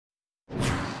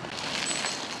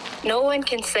No one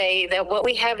can say that what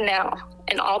we have now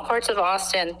in all parts of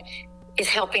Austin is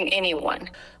helping anyone.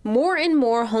 More and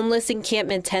more homeless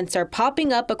encampment tents are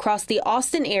popping up across the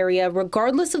Austin area,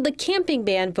 regardless of the camping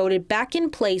ban voted back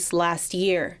in place last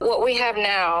year. What we have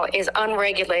now is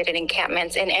unregulated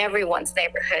encampments in everyone's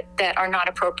neighborhood that are not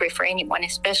appropriate for anyone,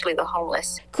 especially the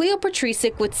homeless. Cleo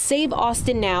Patricic with Save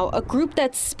Austin Now, a group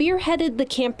that spearheaded the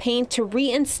campaign to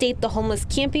reinstate the homeless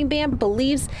camping ban,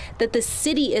 believes that the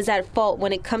city is at fault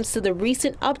when it comes to the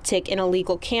recent uptick in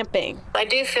illegal camping. I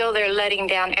do feel they're letting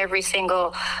down every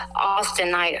single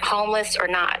Austinite, homeless or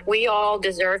not. We all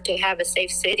deserve to have a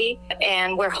safe city,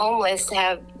 and where homeless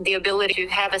have the ability to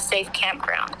have a safe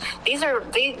campground. These are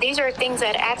things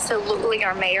that absolutely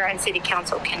our mayor and city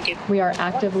council can do. We are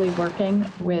actively working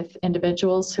with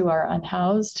individuals who are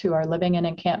unhoused, who are living in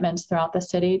encampments throughout the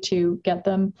city, to get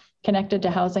them connected to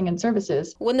housing and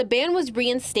services. When the ban was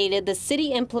reinstated, the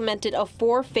city implemented a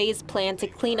 4-phase plan to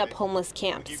clean up homeless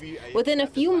camps. Within a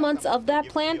few months of that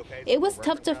plan, it was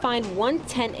tough to find one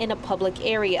tent in a public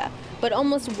area. But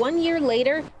almost 1 year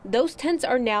later, those tents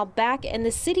are now back, and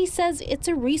the city says it's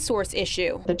a resource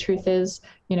issue. The truth is,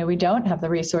 we don't have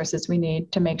the resources we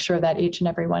need to make sure that each and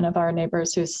every one of our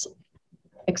neighbors who's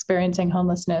experiencing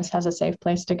homelessness has a safe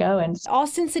place to go. And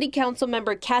Austin City Council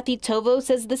member Kathy Tovo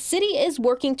says the city is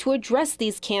working to address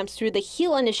these camps through the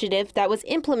HEAL initiative that was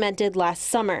implemented last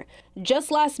summer. Just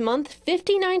last month,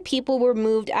 59 people were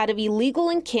moved out of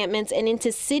illegal encampments and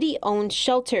into city-owned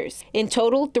shelters. In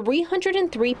total,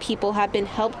 303 people have been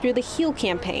helped through the HEAL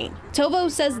campaign. Tovo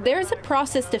says there's a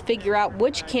process to figure out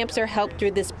which camps are helped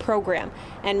through this program.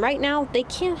 And right now, they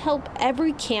can't help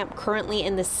every camp currently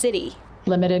in the city.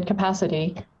 Limited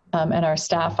capacity, and our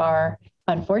staff are,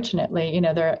 unfortunately,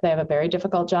 they have a very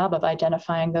difficult job of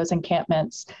identifying those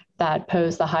encampments that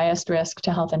pose the highest risk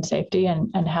to health and safety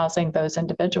and housing those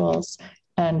individuals.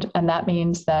 And that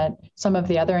means that some of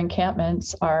the other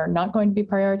encampments are not going to be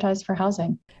prioritized for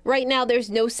housing. Right now,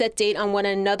 there's no set date on when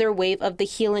another wave of the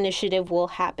HEAL initiative will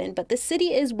happen, but the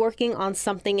city is working on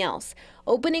something else,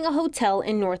 opening a hotel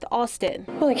in North Austin.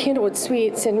 Well, the Candlewood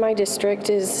Suites in my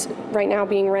district is right now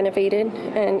being renovated,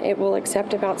 and it will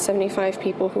accept about 75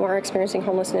 people who are experiencing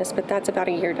homelessness, but that's about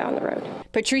a year down the road.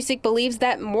 Patricic believes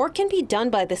that more can be done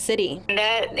by the city. And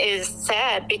that is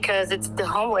sad because it's the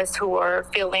homeless who are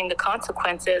feeling the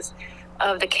consequences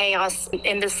of the chaos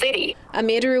in the city.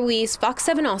 Amanda Ruiz, Fox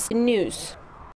 7 Austin News.